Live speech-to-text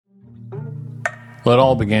Well, it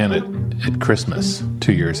all began at Christmas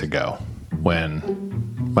 2 years ago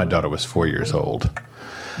when my daughter was 4 years old.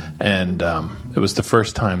 And it was the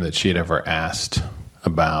first time that she had ever asked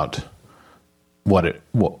about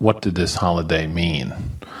what did this holiday mean.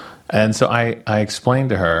 And so I explained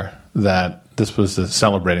to her that this was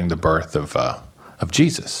celebrating the birth of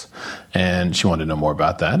Jesus. And she wanted to know more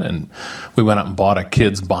about that. And we went out and bought a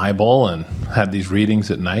kid's Bible and had these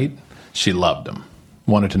readings at night. She loved them,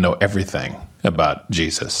 wanted to know everything about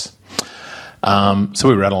Jesus. So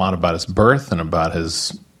we read a lot about his birth and about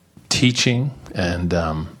his teaching,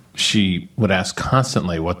 and she would ask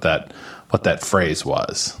constantly what that phrase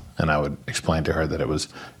was. And I would explain to her that it was,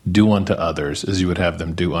 do unto others as you would have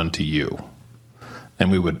them do unto you.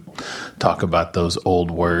 And we would talk about those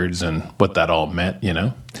old words and what that all meant, you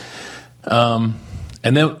know. And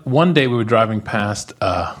then one day we were driving past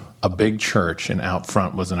a big church, and out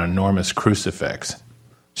front was an enormous crucifix.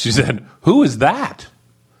 She said, "Who is that?"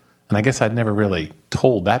 And I guess I'd never really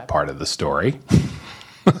told that part of the story.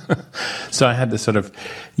 So I had to sort of,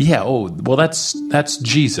 that's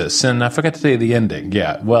Jesus. And I forgot to tell you the ending.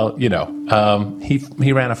 Yeah, well,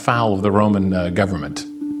 he ran afoul of the Roman government.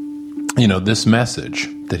 You know, this message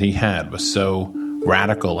that he had was so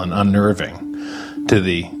radical and unnerving to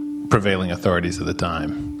the prevailing authorities of the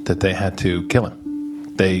time that they had to kill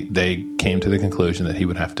him. They came to the conclusion that he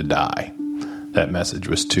would have to die. That message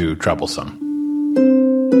was too troublesome.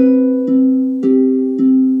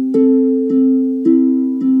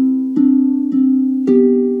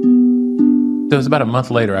 It was about a month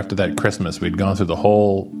later after that Christmas. We'd gone through the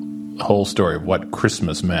whole story of what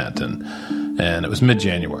Christmas meant, and it was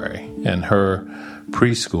mid-January, and her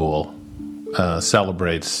preschool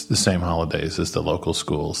celebrates the same holidays as the local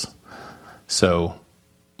schools. So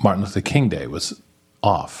Martin Luther King Day was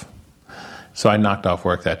off. So I knocked off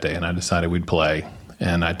work that day, and I decided we'd play,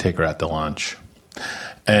 and I'd take her out to lunch.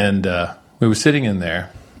 And we were sitting in there,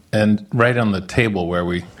 and right on the table where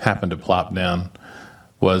we happened to plop down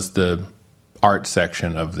was the art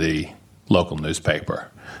section of the local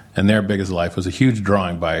newspaper. And there, big as life, was a huge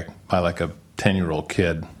drawing by like a 10-year-old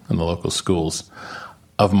kid in the local schools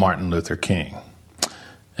of Martin Luther King.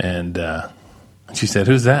 And she said,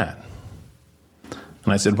 "Who's that?"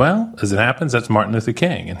 And I said, "Well, as it happens, that's Martin Luther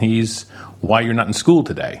King, and he's why you're not in school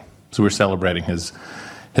today." So we're celebrating his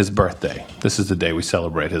birthday. This is the day we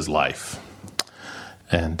celebrate his life.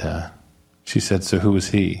 And she said, "So who was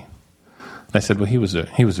he?" And I said, "Well, he was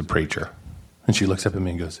a preacher." And she looks up at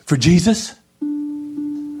me and goes, "For Jesus?"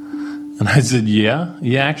 And I said, Yeah,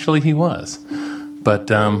 actually he was. But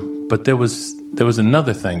there was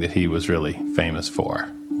another thing that he was really famous for,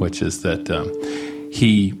 which is that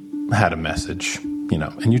he had a message, you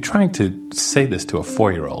know. And you're trying to say this to a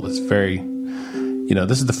 4-year-old. It's very,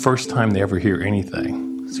 this is the first time they ever hear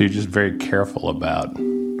anything. So you're just very careful about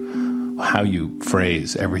how you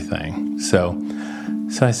phrase everything. So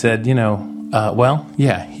I said, he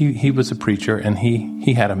was a preacher, and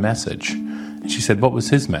he had a message. And she said, "What was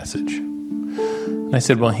his message?" And I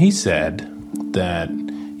said, "Well, he said that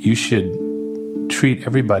you should treat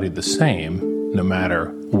everybody the same no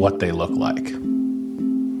matter what they look like."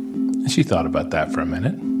 And she thought about that for a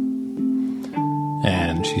minute.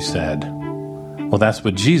 And she said, "Well, that's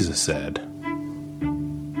what Jesus said."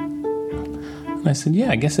 And I said,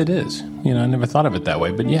 "Yeah, I guess it is. I never thought of it that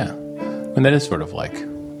way, but yeah. And that is sort of like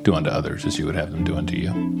do unto others as you would have them do unto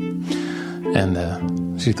you." And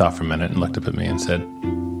she thought for a minute and looked up at me and said,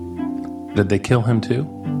 "Did they kill him too?"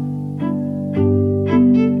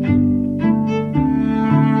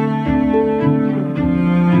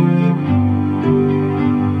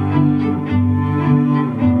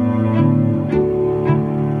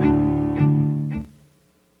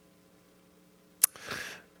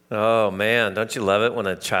 Oh, man, don't you love it when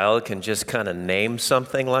a child can just kind of name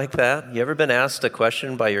something like that? You ever been asked a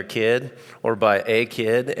question by your kid or by a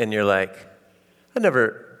kid, and you're like, I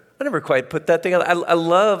never quite put that together. I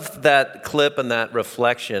love that clip and that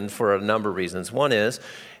reflection for a number of reasons. One is,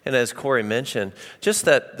 and as Corey mentioned, just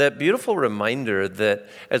that beautiful reminder that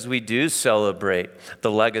as we do celebrate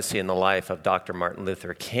the legacy and the life of Dr. Martin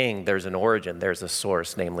Luther King, there's an origin, there's a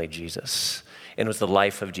source, namely Jesus. And it was the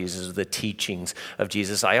life of Jesus, the teachings of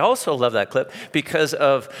Jesus. I also love that clip because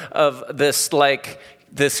of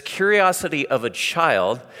this curiosity of a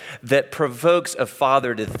child that provokes a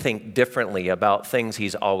father to think differently about things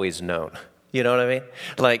he's always known. You know what I mean?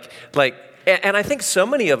 Like And I think so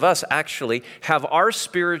many of us actually have our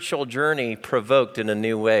spiritual journey provoked in a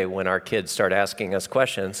new way when our kids start asking us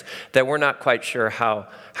questions that we're not quite sure how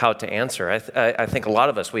to answer. I think a lot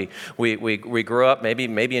of us, we grew up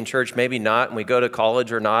maybe in church, maybe not, and we go to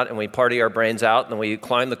college or not, and we party our brains out, and we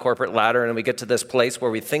climb the corporate ladder, and we get to this place where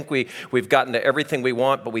we think we've gotten to everything we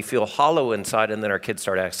want, but we feel hollow inside, and then our kids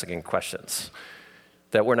start asking questions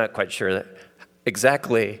that we're not quite sure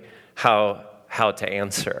exactly how to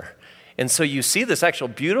answer. And so you see this actual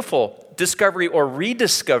beautiful discovery or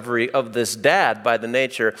rediscovery of this dad by the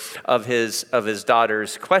nature of his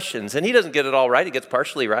daughter's questions. And he doesn't get it all right. He gets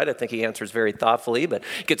partially right. I think he answers very thoughtfully, but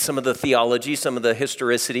gets some of the theology, some of the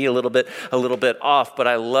historicity a little bit off. But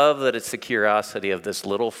I love that it's the curiosity of this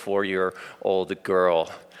little 4-year-old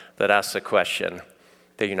girl that asks a question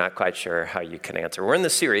that you're not quite sure how you can answer. We're in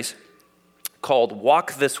this series called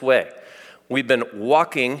Walk This Way. We've been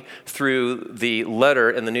walking through the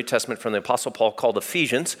letter in the New Testament from the Apostle Paul called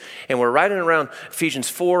Ephesians, and we're right around Ephesians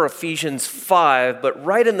 4, Ephesians 5, but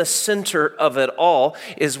right in the center of it all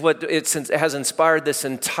is what it has inspired this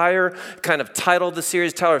entire kind of title of the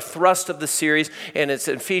series, entire thrust of the series, and it's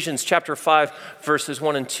Ephesians chapter 5, verses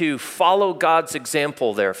 1 and 2. Follow God's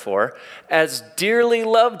example, therefore, as dearly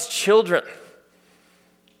loved children,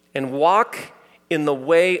 and walk in the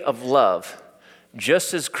way of love,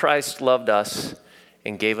 just as Christ loved us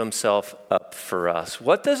and gave himself up for us.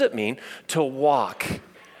 What does it mean to walk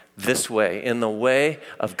this way, in the way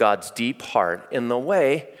of God's deep heart, in the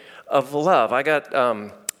way of love? I got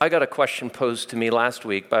a question posed to me last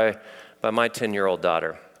week by my 10-year-old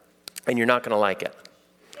daughter, and you're not going to like it.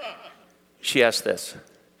 She asked this: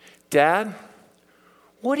 Dad,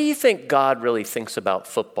 what do you think God really thinks about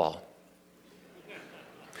football?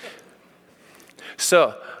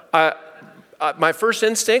 So my first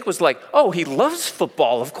instinct was like, oh, he loves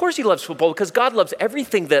football. Of course he loves football because God loves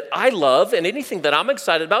everything that I love, and anything that I'm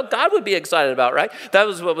excited about, God would be excited about, right? That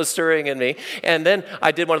was what was stirring in me. And then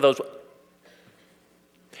I did one of those,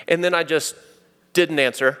 and then I just didn't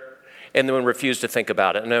answer, and then refused to think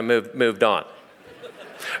about it, and I moved on.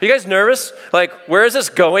 Are you guys nervous? Like, where is this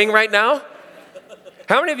going right now?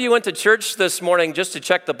 How many of you went to church this morning just to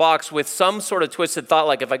check the box with some sort of twisted thought,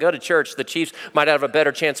 like, if I go to church, the Chiefs might have a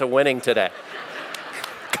better chance of winning today?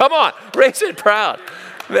 Come on, raise it proud.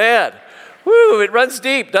 Man, woo, it runs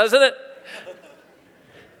deep, doesn't it?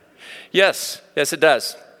 Yes, it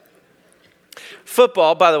does.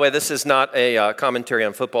 Football, by the way, this is not a commentary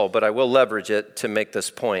on football, but I will leverage it to make this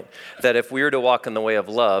point, that if we are to walk in the way of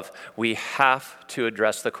love, we have to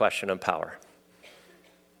address the question of power.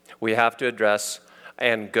 We have to address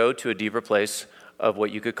and go to a deeper place of what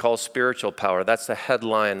you could call spiritual power. That's the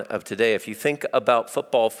headline of today. If you think about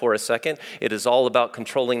football for a second, it is all about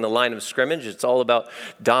controlling the line of scrimmage. It's all about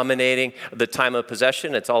dominating the time of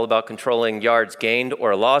possession. It's all about controlling yards gained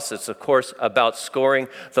or lost. It's, of course, about scoring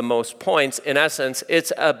the most points. In essence,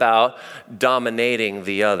 it's about dominating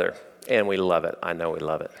the other. And we love it. I know we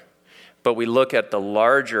love it. But we look at the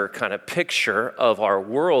larger kind of picture of our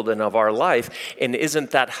world and of our life, and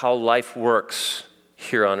isn't that how life works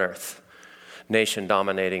here on earth? Nation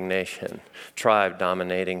dominating nation, tribe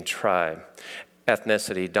dominating tribe,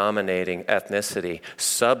 ethnicity dominating ethnicity,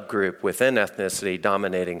 subgroup within ethnicity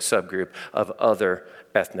dominating subgroup of other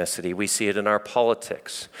ethnicity. We see it in our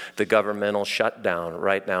politics, the governmental shutdown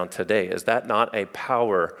right now today. Is that not a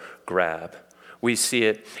power grab? We see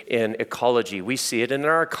it in ecology. We see it in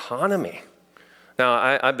our economy.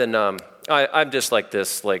 Now, I'm just like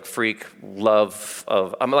this, like freak love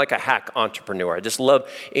of, I'm like a hack entrepreneur. I just love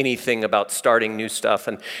anything about starting new stuff.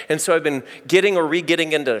 And so I've been getting or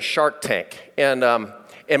re-getting into Shark Tank. And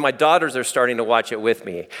my daughters are starting to watch it with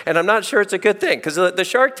me. And I'm not sure it's a good thing, because the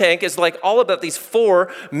Shark Tank is like all about these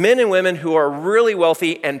 4 men and women who are really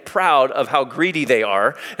wealthy and proud of how greedy they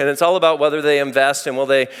are. And it's all about whether they invest and will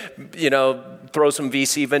they, throw some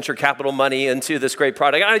VC venture capital money into this great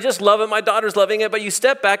product. I just love it. My daughter's loving it. But you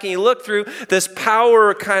step back and you look through this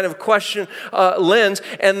power kind of question lens,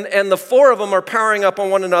 and the 4 of them are powering up on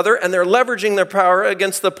one another, and they're leveraging their power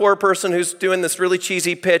against the poor person who's doing this really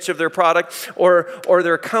cheesy pitch of their product or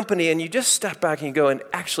their company. And you just step back and you go, and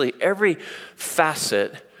actually every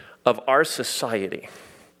facet of our society,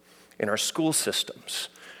 in our school systems,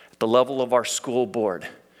 at the level of our school board,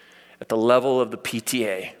 at the level of the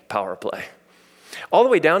PTA power play, all the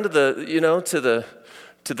way down to the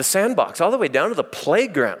sandbox, all the way down to the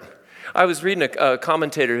playground. I was reading a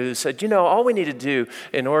commentator who said, all we need to do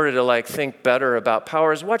in order to think better about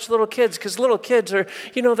power is watch little kids, because little kids are,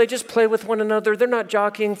 they just play with one another. They're not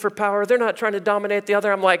jockeying for power. They're not trying to dominate the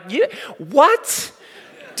other. I'm like, what?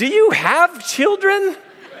 Do you have children?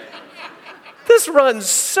 This runs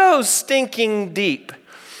so stinking deep.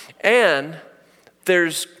 And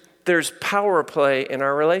there's power play in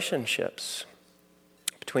our relationships.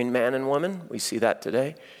 Between man and woman, we see that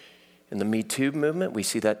today. In the Me Too movement, we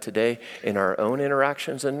see that today in our own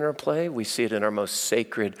interactions and interplay. We see it in our most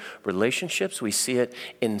sacred relationships. We see it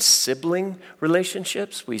in sibling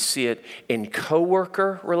relationships. We see it in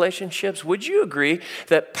coworker relationships. Would you agree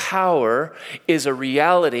that power is a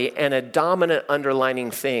reality and a dominant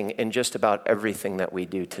underlining thing in just about everything that we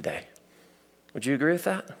do today? Would you agree with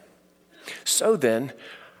that? So then,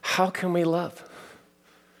 how can we love?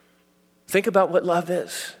 Think about what love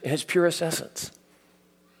is in its purest essence.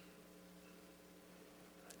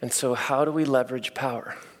 And so how do we leverage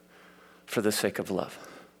power for the sake of love?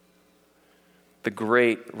 The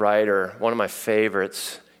great writer, one of my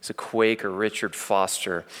favorites, is a Quaker, Richard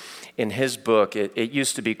Foster. In his book, it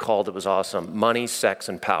used to be called, it was awesome, Money, Sex,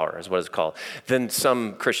 and Power is what it's called. Then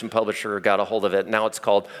some Christian publisher got a hold of it. Now it's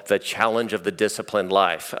called The Challenge of the Disciplined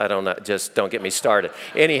Life. I don't know, just don't get me started.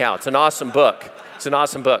 Anyhow, it's an awesome book. It's an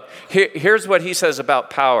awesome book. Here's what he says about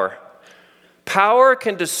power. Power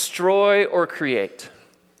can destroy or create.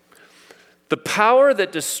 The power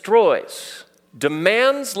that destroys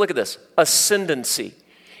demands, look at this, ascendancy.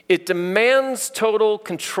 It demands total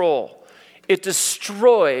control. It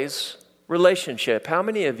destroys relationship. How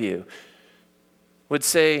many of you would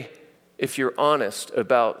say, if you're honest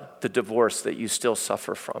about the divorce that you still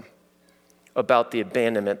suffer from, about the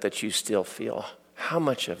abandonment that you still feel, how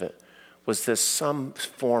much of it was this some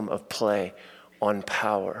form of play on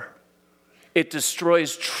power? It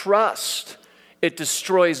destroys trust. It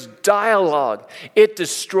destroys dialogue. It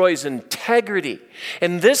destroys integrity.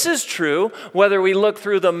 And this is true whether we look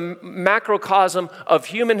through the macrocosm of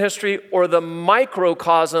human history or the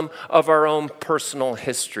microcosm of our own personal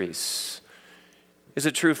histories. Is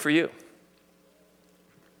it true for you?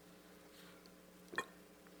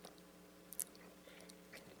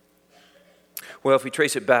 Well, if we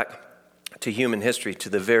trace it back to human history, to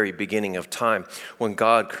the very beginning of time, when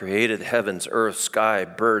God created heavens, earth, sky,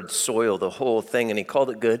 birds, soil, the whole thing, and he called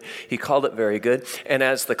it good. He called it very good. And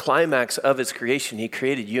as the climax of his creation, he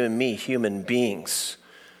created you and me, human beings.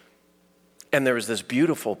 And there was this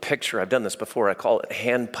beautiful picture. I've done this before. I call it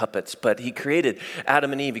hand puppets. But he created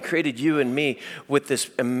Adam and Eve. He created you and me with this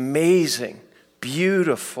amazing,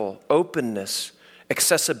 beautiful openness,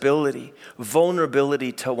 accessibility,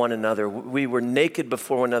 vulnerability to one another. We were naked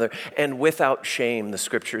before one another and without shame. The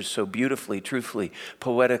scriptures so beautifully, truthfully,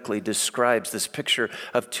 poetically describes this picture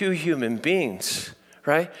of two human beings,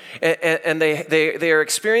 right? And they are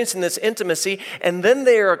experiencing this intimacy, and then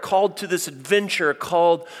they are called to this adventure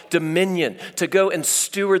called dominion, to go and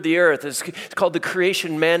steward the earth. It's called the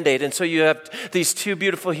creation mandate. And so you have these two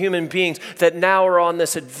beautiful human beings that now are on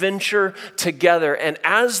this adventure together. And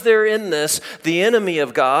as they're in this, the enemy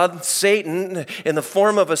of God, Satan, in the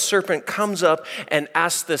form of a serpent, comes up and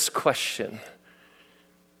asks this question.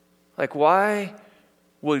 Like, why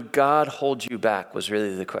would God hold you back was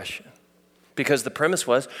really the question. Because the premise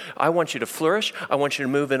was, I want you to flourish. I want you to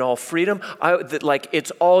move in all freedom.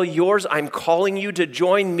 It's all yours. I'm calling you to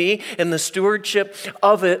join me in the stewardship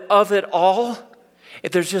of it all.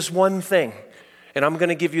 There's just one thing, and I'm going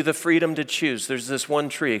to give you the freedom to choose. There's this one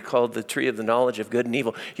tree called the tree of the knowledge of good and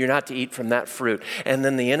evil. You're not to eat from that fruit. And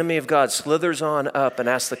then the enemy of God slithers on up and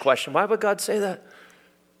asks the question, why would God say that?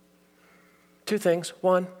 Two things.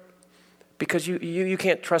 One, because you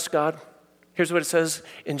can't trust God. Here's what it says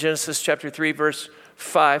in Genesis chapter 3, verse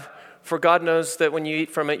 5. For God knows that when you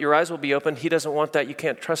eat from it, your eyes will be opened. He doesn't want that. You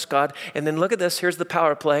can't trust God. And then look at this. Here's the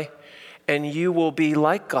power play. And you will be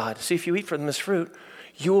like God. See, if you eat from this fruit,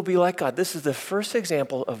 you will be like God. This is the first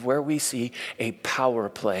example of where we see a power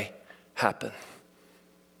play happen.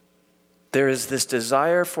 There is this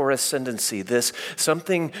desire for ascendancy.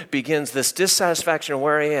 Something begins, this dissatisfaction of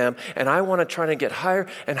where I am, and I want to try to get higher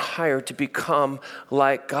and higher to become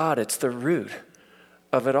like God. It's the root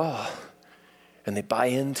of it all. And they buy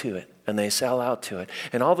into it, and they sell out to it.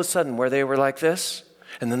 And all of a sudden, where they were like this,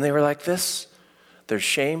 and then they were like this, there's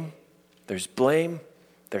shame, there's blame,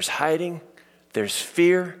 there's hiding, there's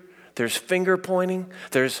fear, there's finger pointing,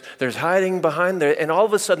 there's hiding behind there, and all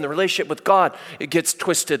of a sudden the relationship with God, it gets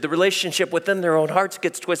twisted. The relationship within their own hearts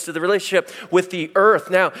gets twisted. The relationship with the earth,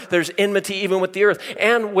 now there's enmity even with the earth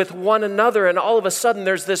and with one another, and all of a sudden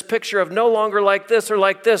there's this picture of no longer like this or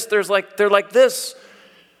like this, they're like this.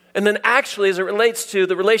 And then actually as it relates to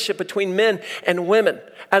the relationship between men and women,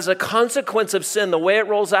 as a consequence of sin, the way it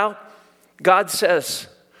rolls out, God says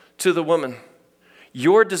to the woman,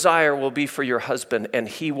 your desire will be for your husband, and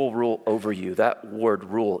he will rule over you. That word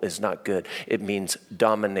rule is not good. It means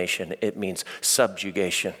domination. It means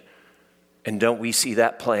subjugation. And don't we see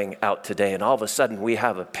that playing out today? And all of a sudden we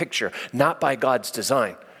have a picture, not by God's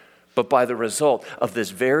design, but by the result of this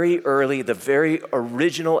very early, the very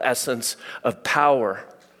original essence of power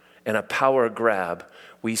and a power grab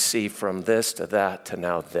we see from this to that to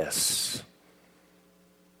now this.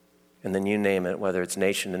 And then you name it, whether it's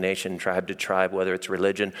nation to nation, tribe to tribe, whether it's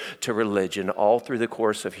religion to religion, all through the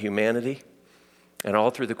course of humanity and all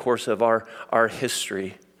through the course of our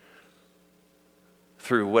history,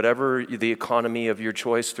 through whatever the economy of your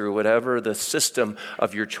choice, through whatever the system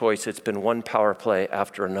of your choice, it's been one power play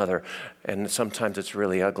after another. And sometimes it's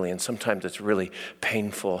really ugly and sometimes it's really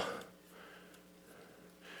painful.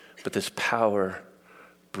 But this power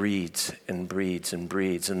breeds and breeds and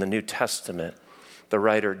breeds. In the New Testament, the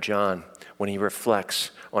writer John, when he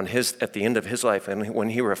reflects on at the end of his life, and when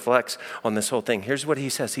he reflects on this whole thing, here's what he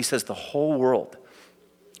says. He says the whole world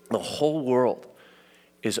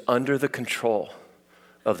is under the control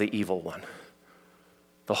of the evil one.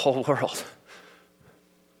 The whole world.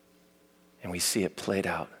 And we see it played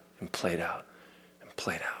out and played out and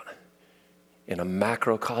played out. In a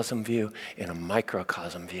macrocosm view, in a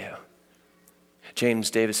microcosm view.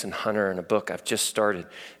 James Davison Hunter, in a book I've just started,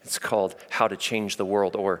 it's called How to Change the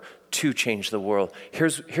World, or To Change the World.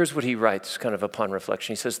 Here's what he writes, kind of upon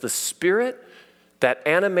reflection. He says, the spirit that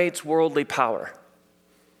animates worldly power,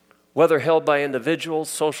 whether held by individuals,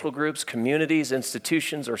 social groups, communities,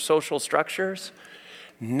 institutions, or social structures,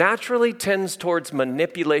 naturally tends towards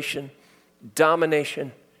manipulation,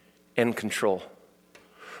 domination, and control.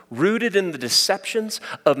 Rooted in the deceptions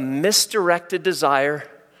of misdirected desire,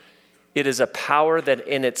 it is a power that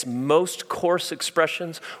in its most coarse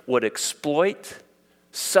expressions would exploit,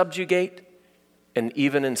 subjugate, and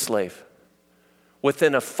even enslave.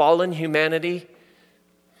 Within a fallen humanity,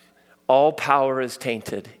 all power is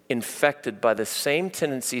tainted, infected by the same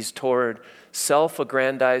tendencies toward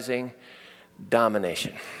self-aggrandizing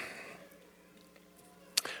domination.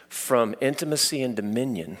 From intimacy and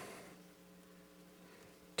dominion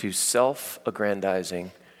to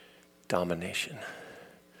self-aggrandizing domination.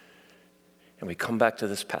 And we come back to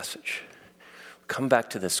this passage. Come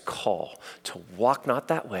back to this call to walk not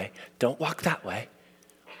that way. Don't walk that way.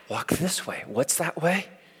 Walk this way. What's that way?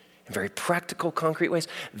 In very practical, concrete ways.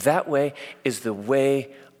 That way is the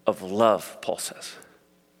way of love, Paul says.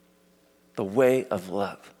 The way of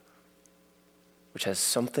love, which has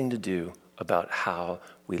something to do about how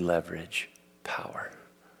we leverage power.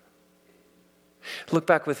 Look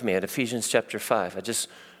back with me at Ephesians chapter 5. I just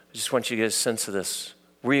want you to get a sense of this.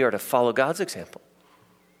 We are to follow God's example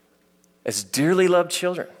as dearly loved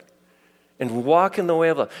children and walk in the way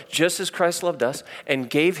of love, just as Christ loved us and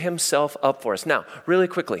gave himself up for us. Now, really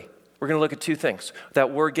quickly, we're going to look at two things.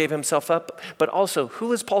 That word gave himself up, but also,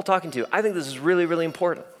 who is Paul talking to? I think this is really, really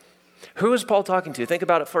important. Who is Paul talking to? Think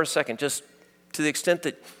about it for a second, just to the extent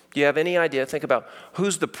that you have any idea, think about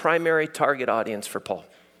who's the primary target audience for Paul.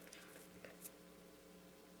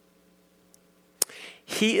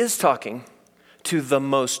 He is talking to the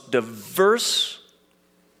most diverse,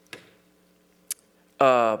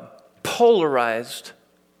 polarized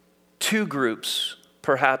two groups,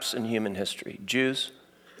 perhaps in human history, Jews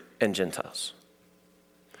and Gentiles,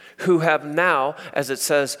 who have now, as it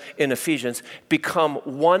says in Ephesians, become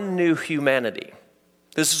one new humanity.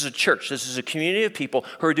 This is a church. This is a community of people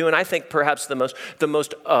who are doing, I think, perhaps the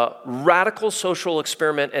most radical social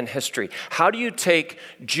experiment in history. How do you take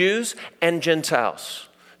Jews and Gentiles?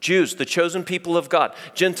 Jews, the chosen people of God.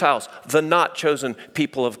 Gentiles, the not chosen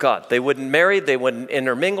people of God. They wouldn't marry. They wouldn't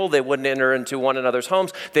intermingle. They wouldn't enter into one another's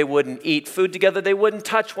homes. They wouldn't eat food together. They wouldn't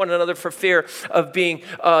touch one another for fear of being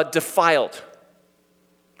defiled.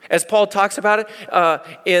 As Paul talks about it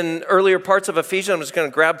in earlier parts of Ephesians, I'm just going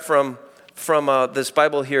to grab from this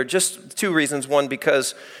Bible here. Just two reasons. One,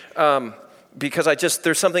 because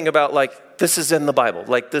there's something about like this is in the Bible.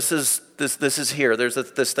 Like this is here. There's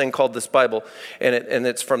this thing called this Bible, and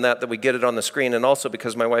it's from that we get it on the screen, and also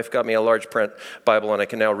because my wife got me a large print Bible, and I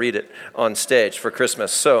can now read it on stage for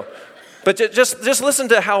Christmas. So, but just listen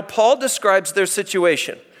to how Paul describes their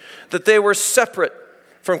situation, that they were separate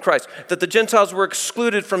from Christ, that the Gentiles were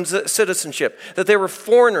excluded from citizenship, that they were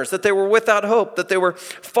foreigners, that they were without hope, that they were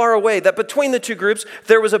far away, that between the two groups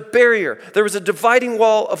there was a barrier, there was a dividing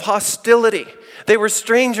wall of hostility. They were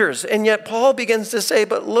strangers, and yet Paul begins to say,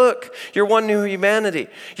 but look, you're one new humanity.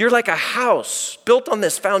 You're like a house built on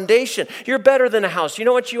this foundation. You're better than a house. You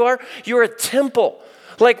know what you are? You're a temple.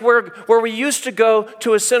 Like where we used to go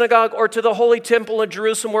to a synagogue or to the holy temple in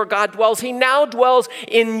Jerusalem where God dwells, he now dwells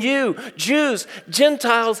in you, Jews,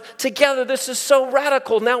 Gentiles, together. This is so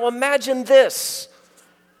radical. Now imagine this.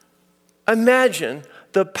 Imagine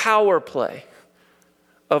the power play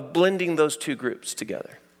of blending those two groups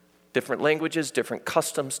together. Different languages, different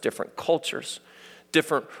customs, different cultures,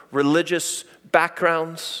 different religious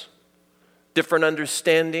backgrounds, different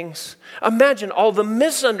understandings. Imagine all the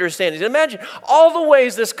misunderstandings. Imagine all the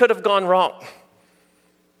ways this could have gone wrong.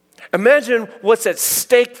 Imagine what's at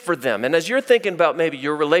stake for them. And as you're thinking about maybe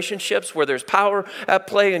your relationships where there's power at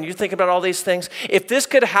play and you're thinking about all these things, if this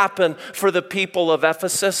could happen for the people of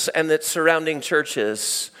Ephesus and its surrounding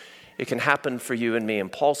churches, it can happen for you and me. And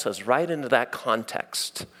Paul says right into that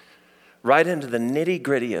context, right into the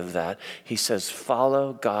nitty-gritty of that, he says,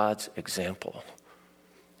 follow God's example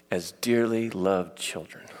as dearly loved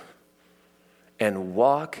children and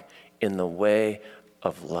walk in the way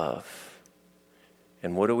of love.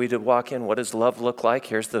 And what are we to walk in? What does love look like?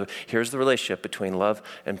 Here's the relationship between love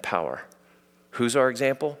and power. Who's our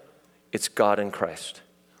example? It's God in Christ.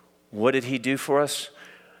 What did he do for us?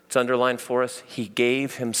 It's underlined for us. He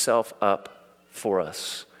gave himself up for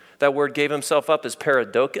us. That word gave himself up is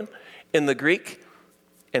paradokin in the Greek.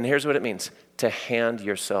 And here's what it means: to hand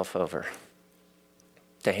yourself over.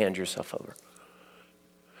 To hand yourself over.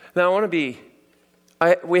 Now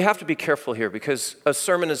we have to be careful here because a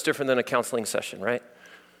sermon is different than a counseling session, right?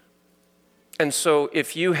 And so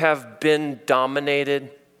if you have been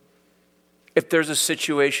dominated, if there's a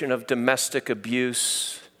situation of domestic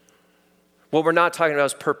abuse, what we're not talking about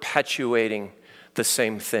is perpetuating the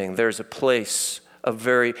same thing. There's a place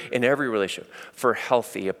in every relationship for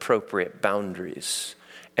healthy, appropriate boundaries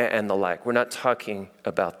and the like. We're not talking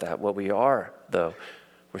about that. What we are, though,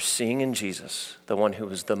 we're seeing in Jesus, the one who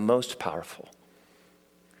was the most powerful,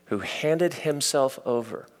 who handed himself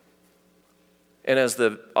over. And as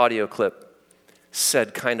the audio clip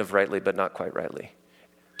said kind of rightly, but not quite rightly,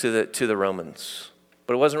 to the Romans.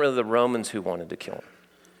 But it wasn't really the Romans who wanted to kill him.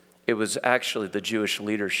 It was actually the Jewish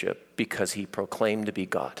leadership because he proclaimed to be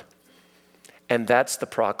God. And that's the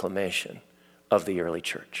proclamation of the early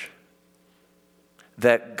church.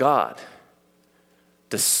 That God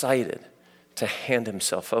decided to hand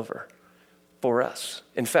himself over for us.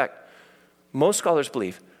 In fact, most scholars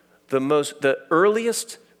believe the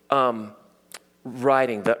earliest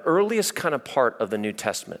writing, the earliest kind of part of the New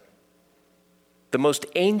Testament, the most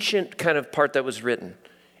ancient kind of part that was written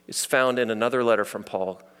is found in another letter from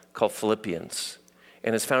Paul called Philippians.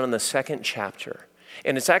 And it's found in the 2nd chapter.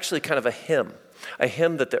 And it's actually kind of a hymn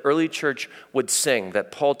that the early church would sing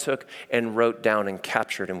that Paul took and wrote down and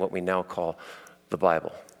captured in what we now call the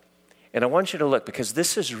Bible. And I want you to look, because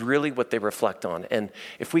this is really what they reflect on. And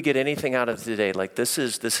if we get anything out of today, like this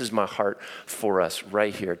is my heart for us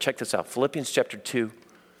right here. Check this out. Philippians chapter 2.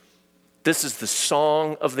 This is the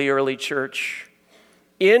song of the early church.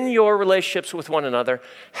 In your relationships with one another,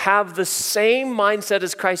 have the same mindset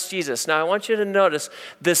as Christ Jesus. Now I want you to notice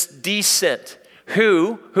this descent.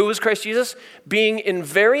 Who was Christ Jesus? Being in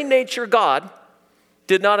very nature God,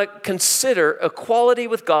 did not consider equality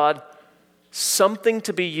with God something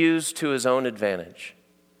to be used to his own advantage.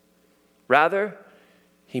 Rather,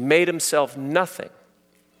 he made himself nothing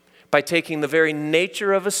by taking the very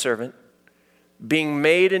nature of a servant, being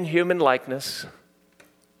made in human likeness,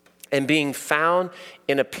 and being found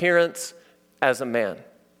in appearance as a man.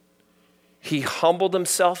 He humbled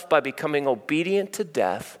himself by becoming obedient to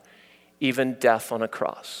death, even death on a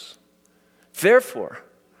cross. Therefore,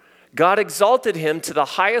 God exalted him to the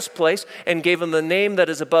highest place and gave him the name that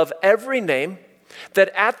is above every name, that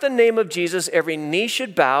at the name of Jesus every knee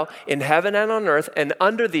should bow in heaven and on earth and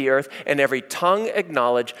under the earth, and every tongue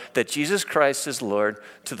acknowledge that Jesus Christ is Lord,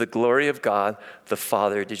 to the glory of God the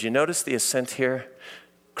Father. Did you notice the ascent here?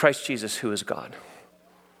 Christ Jesus, who is God,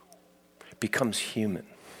 becomes human.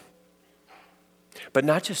 But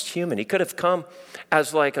not just human. He could have come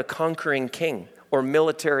as like a conquering king or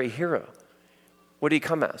military hero. What did he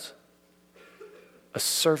come as? A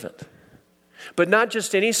servant. But not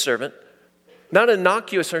just any servant, not an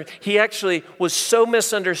innocuous servant. He actually was so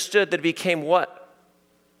misunderstood that he became what?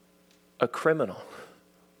 A criminal.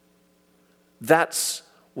 That's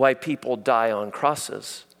why people die on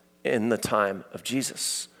crosses in the time of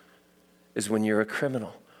Jesus, is when you're a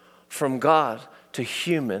criminal. From God to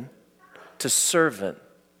human to servant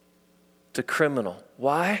to criminal.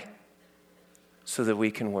 Why? So that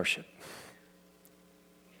we can worship.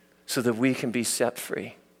 So that we can be set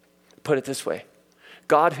free. Put it this way.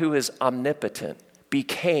 God, who is omnipotent,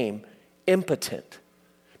 became impotent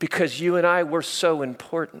because you and I were so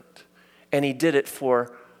important. And he did it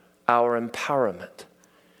for our empowerment.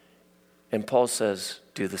 And Paul says,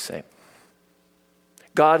 do the same.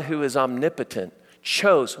 God, who is omnipotent,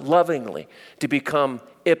 chose lovingly to become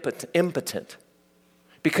impotent.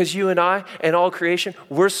 Because you and I and all creation,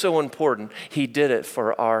 we're so important, he did it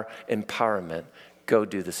for our empowerment. go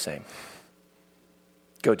do the same.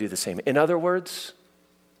 Go do the same. In other words,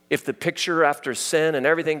 if the picture after sin and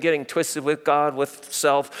everything getting twisted with God, with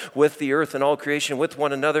self, with the earth and all creation, with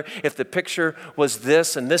one another, if the picture was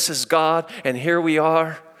this and this is God and here we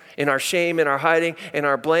are in our shame, in our hiding, in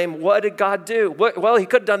our blame, what did God do? Well, he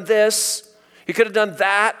could have done this. He could have done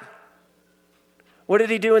that. What did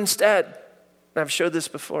he do instead? And I've showed this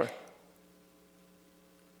before.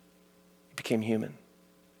 He became human,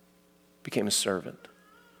 became a servant,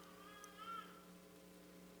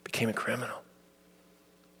 became a criminal.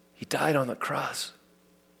 He died on the cross.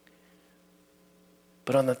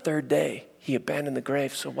 But on the third day, he abandoned the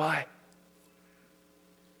grave. So why?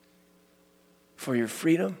 For your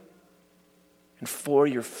freedom and for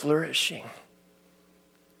your flourishing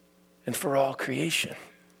and for all creation.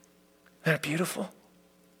 Isn't that beautiful?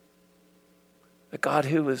 The God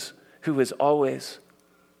who is always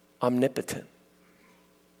omnipotent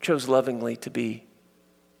chose lovingly to be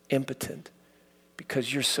impotent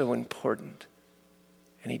because you're so important.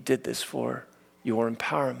 And he did this for your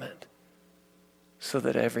empowerment so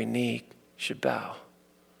that every knee should bow,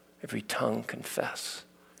 every tongue confess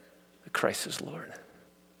that Christ is Lord.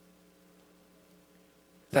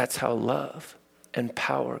 That's how love and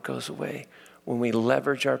power goes away when we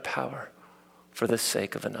leverage our power for the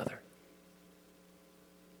sake of another.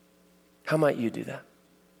 How might you do that?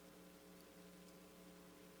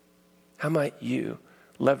 How might you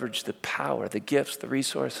leverage the power, the gifts, the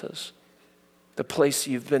resources, the place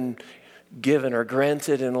you've been given or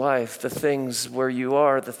granted in life, the things where you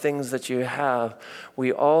are, the things that you have?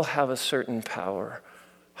 We all have a certain power.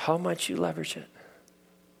 How might you leverage it?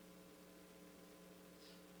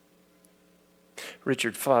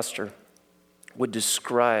 Richard Foster would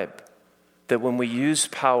describe that when we use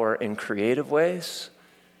power in creative ways,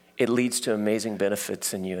 it leads to amazing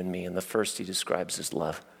benefits in you and me. And the first he describes is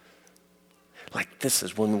love. Like this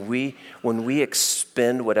is when we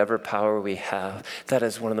expend whatever power we have, that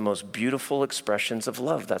is one of the most beautiful expressions of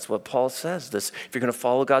love. That's what Paul says. This, if you're going to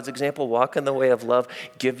follow God's example, walk in the way of love,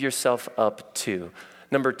 give yourself up to.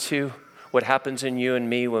 Number two, what happens in you and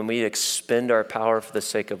me when we expend our power for the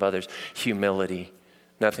sake of others? Humility.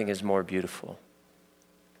 Nothing is more beautiful.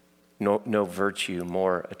 No virtue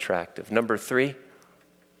more attractive. Number three,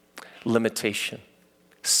 limitation.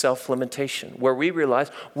 Self-limitation, where we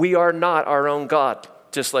realize we are not our own God,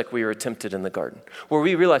 just like we were tempted in the garden. Where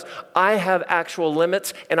we realize I have actual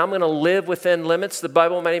limits and I'm going to live within limits. The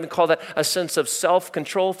Bible might even call that a sense of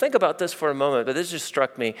self-control. Think about this for a moment, but this just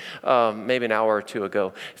struck me maybe an hour or two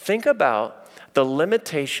ago. Think about the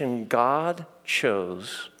limitation God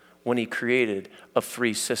chose when he created a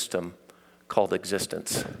free system called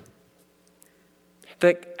existence.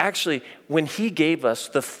 That actually, when he gave us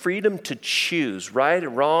the freedom to choose right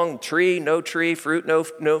and wrong, tree, no tree, fruit,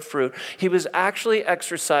 no fruit, he was actually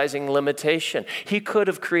exercising limitation. He could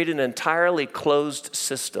have created an entirely closed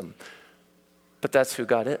system, but that's who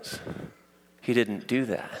God is. He didn't do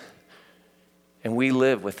that. And we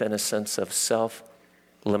live within a sense of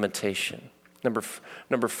self-limitation. Number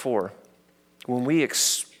four, when we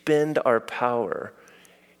expend our power,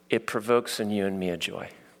 it provokes in you and me a joy.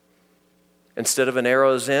 Instead of an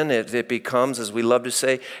arrows in, it becomes, as we love to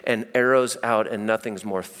say, an arrows out, and nothing's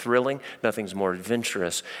more thrilling, nothing's more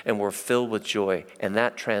adventurous, and we're filled with joy, and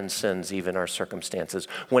that transcends even our circumstances.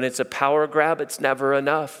 When it's a power grab, it's never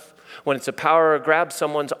enough. When it's a power grab,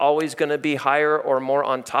 someone's always going to be higher or more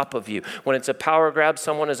on top of you. When it's a power grab,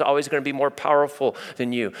 someone is always going to be more powerful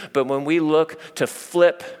than you. But when we look to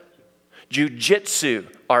flip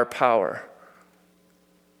jujitsu our power,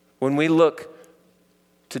 when we look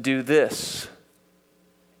to do this,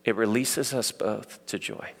 it releases us both to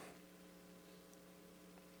joy.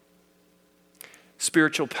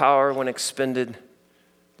 Spiritual power, when expended,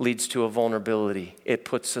 leads to a vulnerability. It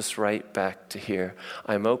puts us right back to here.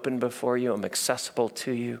 I'm open before you. I'm accessible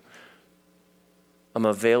to you. I'm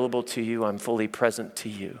available to you. I'm fully present to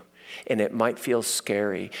you. And it might feel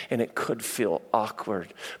scary and it could feel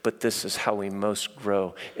awkward, but this is how we most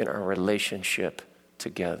grow in our relationship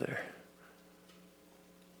together.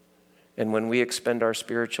 And when we expend our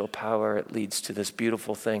spiritual power, it leads to this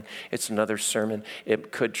beautiful thing. It's another sermon.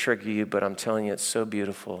 It could trigger you, but I'm telling you, it's so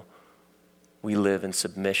beautiful. We live in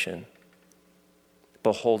submission,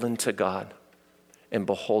 beholden to God and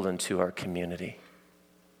beholden to our community.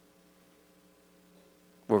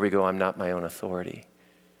 Where we go, I'm not my own authority,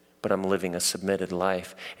 but I'm living a submitted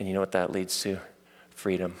life. And you know what that leads to?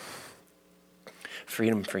 Freedom.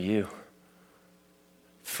 Freedom for you.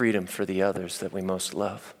 Freedom for the others that we most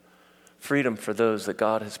love. Freedom for those that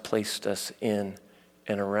God has placed us in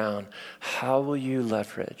and around. How will you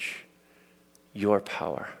leverage your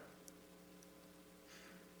power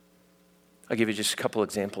I'll give you just a couple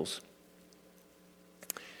examples.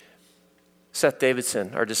 Seth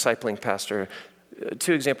Davidson, our discipling pastor,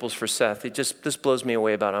 2 examples for Seth. This blows me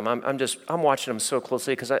away about him. I'm watching him so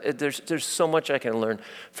closely because there's so much I can learn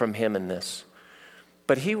from him in this.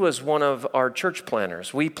 But he was one of our church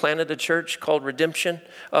planners. We planted a church called Redemption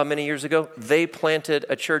many years ago. They planted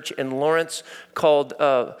a church in Lawrence called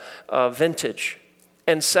Vintage.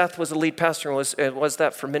 And Seth was the lead pastor and was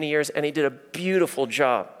that for many years, and he did a beautiful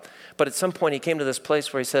job. But at some point he came to this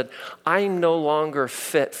place where he said, I'm no longer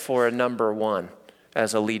fit for a number 1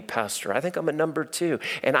 as a lead pastor. I think I'm a number 2,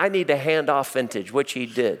 and I need to hand off Vintage, which he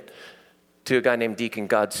did, to a guy named Deacon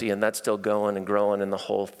Godsey, and that's still going and growing and the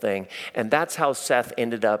whole thing. And that's how Seth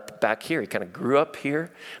ended up back here. He kind of grew up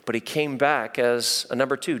here, but he came back as a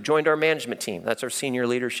number 2, joined our management team. That's our senior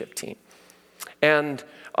leadership team. And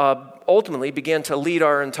ultimately began to lead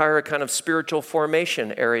our entire kind of spiritual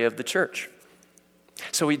formation area of the church.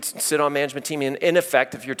 So we'd sit on management team. In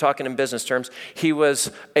effect, if you're talking in business terms, he was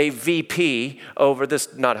a VP over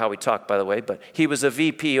this, not how we talk, by the way, but he was a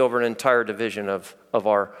VP over an entire division of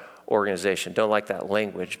our organization. Don't like that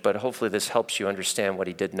language, but hopefully this helps you understand what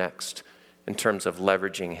he did next in terms of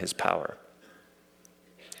leveraging his power.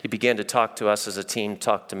 He began to talk to us as a team,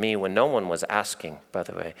 talk to me when no one was asking, by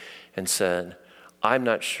the way, and said, I'm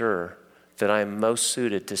not sure that I'm most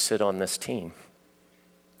suited to sit on this team,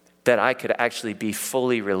 that I could actually be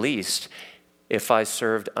fully released if I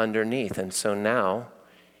served underneath. And so now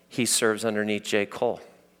he serves underneath Jay Cole.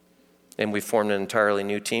 And we formed an entirely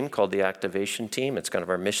new team called the Activation Team. It's kind of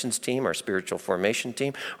our missions team, our spiritual formation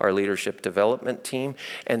team, our leadership development team.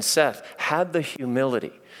 And Seth had the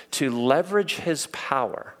humility to leverage his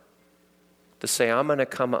power to say, I'm going to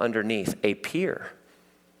come underneath a peer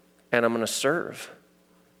and I'm going to serve.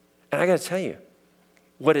 And I got to tell you,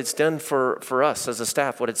 what it's done for us as a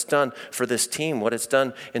staff, what it's done for this team, what it's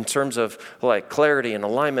done in terms of like clarity and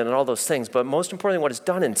alignment and all those things, but most importantly, what it's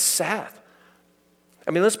done in Seth.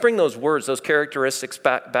 I mean, let's bring those words, those characteristics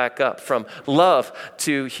back up, from love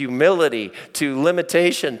to humility to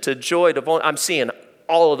limitation to joy to I'm seeing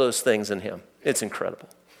all of those things in him. It's incredible.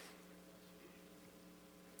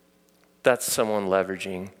 That's someone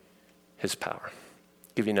leveraging his power.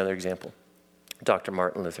 I'll give you another example. Dr.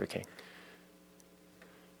 Martin Luther King.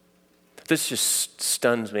 This just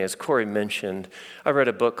stuns me. As Corey mentioned, I read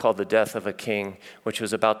a book called The Death of a King, which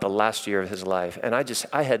was about the last year of his life. And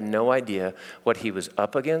I had no idea what he was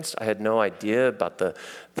up against. I had no idea about the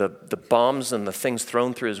bombs and the things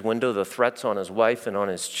thrown through his window, the threats on his wife and on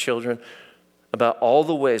his children, about all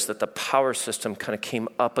the ways that the power system kind of came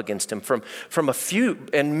up against him from a few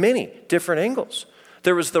and many different angles.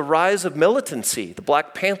 There was the rise of militancy, the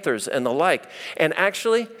Black Panthers and the like. And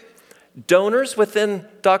actually, donors within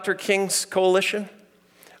Dr. King's coalition,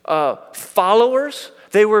 followers,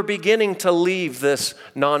 they were beginning to leave this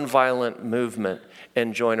nonviolent movement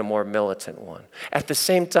and join a more militant one. At the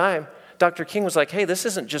same time, Dr. King was like, hey, this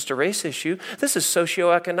isn't just a race issue. This is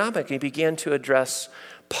socioeconomic. He began to address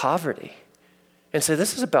poverty and say,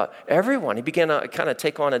 this is about everyone. He began to kind of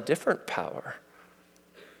take on a different power.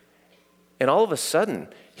 And all of a sudden,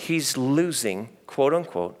 he's losing, quote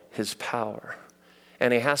unquote, his power.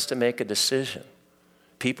 And he has to make a decision.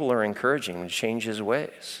 People are encouraging him to change his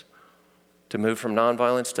ways, to move from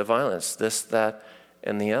nonviolence to violence, this, that,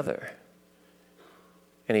 and the other.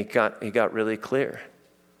 And he got really clear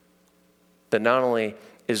that not only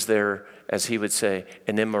is there, as he would say,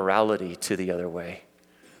 an immorality to the other way,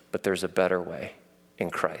 but there's a better way in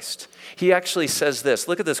Christ. He actually says this.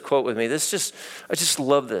 Look at this quote with me. I just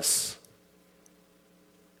love this.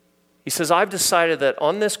 He says, I've decided that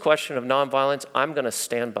on this question of nonviolence, I'm going to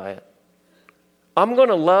stand by it. I'm going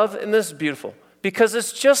to love, and this is beautiful, because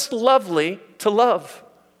it's just lovely to love.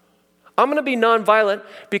 I'm going to be nonviolent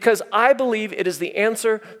because I believe it is the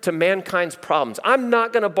answer to mankind's problems. I'm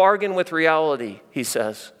not going to bargain with reality, he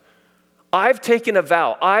says. I've taken a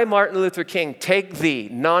vow. I, Martin Luther King, take thee,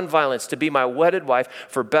 nonviolence, to be my wedded wife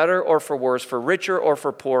for better or for worse, for richer or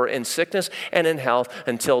for poorer, in sickness and in health,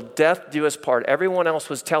 until death do us part. Everyone else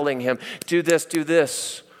was telling him, do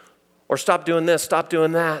this, or stop doing this, stop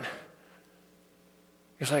doing that.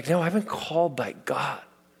 He was like, no, I've been called by God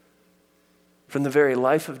from the very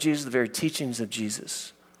life of Jesus, the very teachings of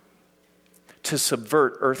Jesus, to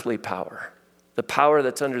subvert earthly power, the power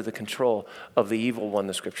that's under the control of the evil one,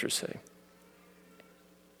 the scriptures say,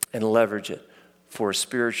 and leverage it for a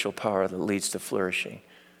spiritual power that leads to flourishing,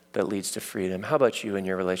 that leads to freedom. How about you in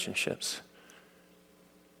your relationships?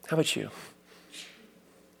 How about you?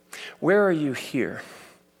 Where are you here?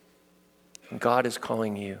 God is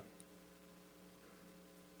calling you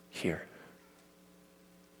here.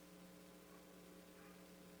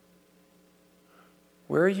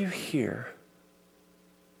 Where are you here?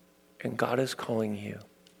 And God is calling you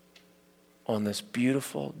on this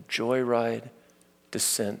beautiful joyride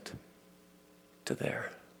descent to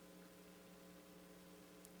there.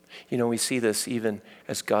 You know, we see this even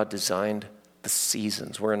as God designed the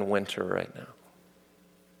seasons. We're in winter right now.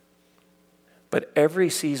 But every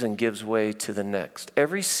season gives way to the next.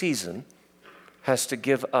 Every season has to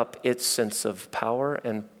give up its sense of power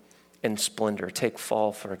and splendor. Take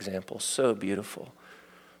fall, for example, so beautiful.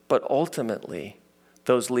 But ultimately,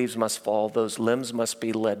 those leaves must fall, those limbs must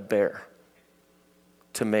be laid bare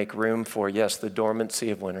to make room for, yes, the dormancy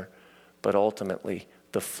of winter, but ultimately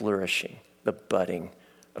the flourishing, the budding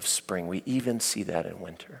of spring. We even see that in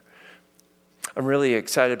winter. I'm really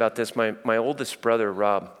excited about this. My oldest brother,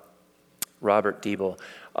 Robert Diebel,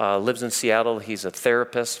 lives in Seattle. He's a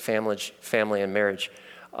therapist, family and marriage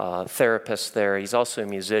therapist there. He's also a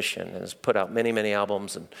musician and has put out many, many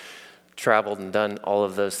albums and traveled and done all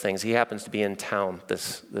of those things. He happens to be in town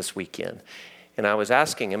this weekend. And I was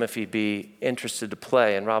asking him if he'd be interested to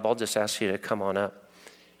play. And Rob, I'll just ask you to come on up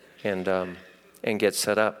and get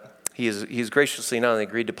set up. He's graciously not only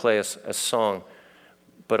agreed to play a song,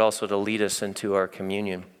 but also to lead us into our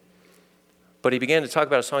communion. But he began to talk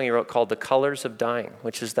about a song he wrote called The Colors of Dying,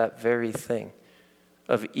 which is that very thing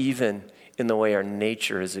of even in the way our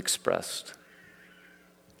nature is expressed,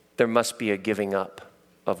 there must be a giving up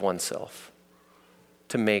of oneself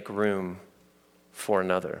to make room for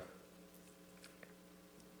another.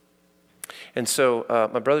 And so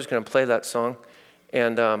my brother's going to play that song,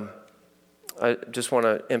 and I just want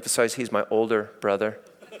to emphasize he's my older brother,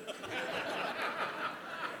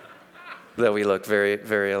 that we look very,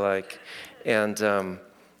 very alike. And I'm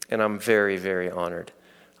very, very honored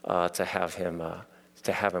to have him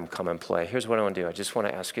come and play. Here's what I want to do. I just want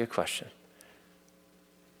to ask you a question,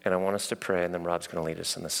 and I want us to pray, and then Rob's going to lead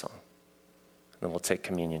us in the song, and then we'll take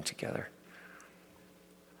communion together.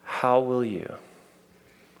 How will you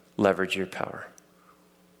leverage your power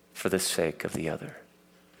for the sake of the other?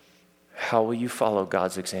 How will you follow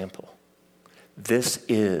God's example? This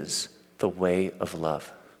is the way of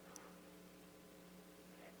love.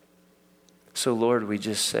 So, Lord, we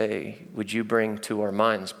just say, would you bring to our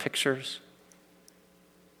minds pictures,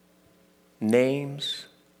 names,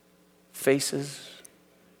 faces?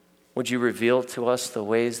 Would you reveal to us the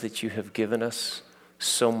ways that you have given us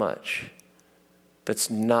so much that's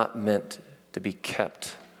not meant to be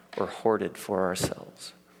kept or hoarded for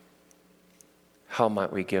ourselves? How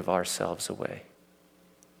might we give ourselves away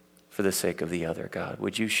for the sake of the other, God?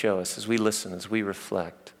 Would you show us as we listen, as we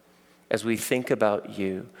reflect, as we think about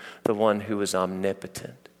you, the one who is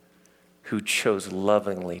omnipotent, who chose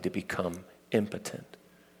lovingly to become impotent?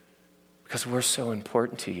 Because we're so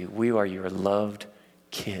important to you. We are your loved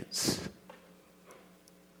kids.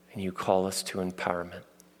 And you call us to empowerment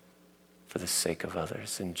for the sake of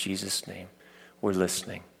others. In Jesus' name, we're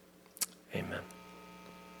listening. Amen.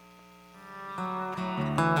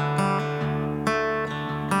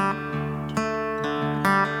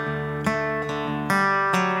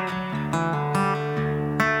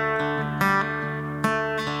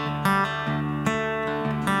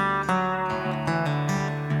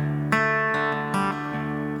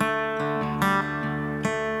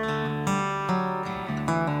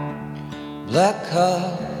 Black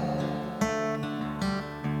heart,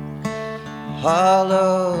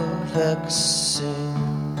 hollow vexing,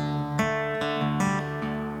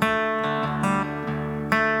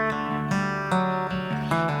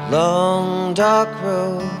 long dark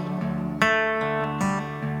road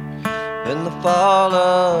in the fall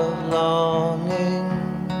of longing,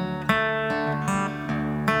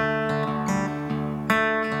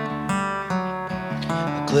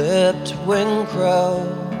 a clipped wing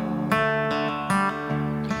crow,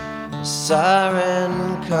 siren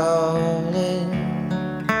calling,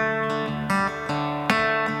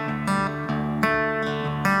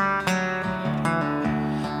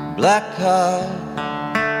 black heart,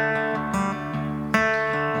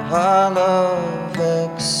 hollow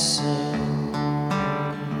vexing,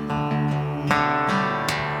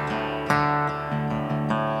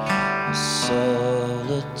 a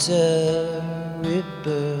solitary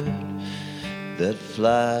bird that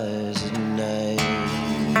flies at night.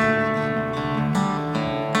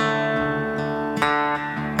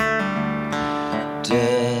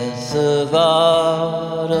 Death of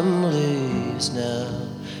autumn leaves now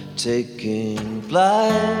taking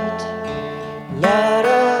flight, light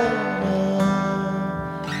on now.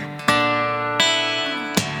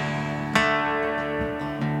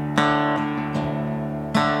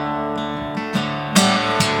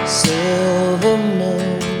 Silver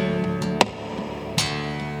moon,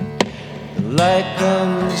 the light comes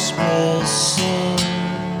sing.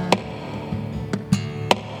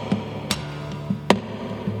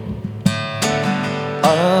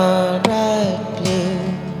 Alright, blue,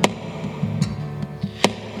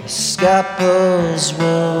 scalpel's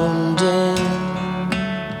wounding.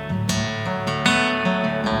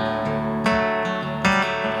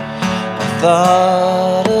 I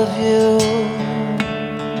thought of you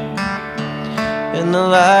in the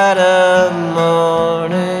light of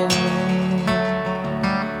morning.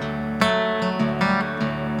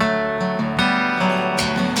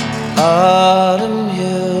 Autumn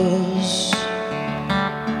hues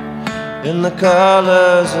in the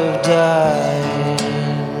colors of dying.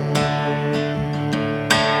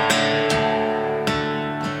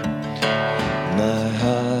 My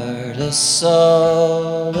heart a solitary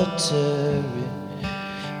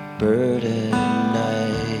bird at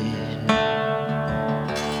night.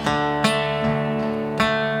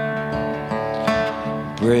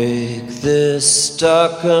 Break this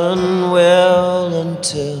darkened well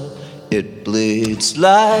until it bleeds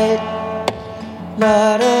light,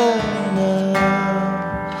 light, light.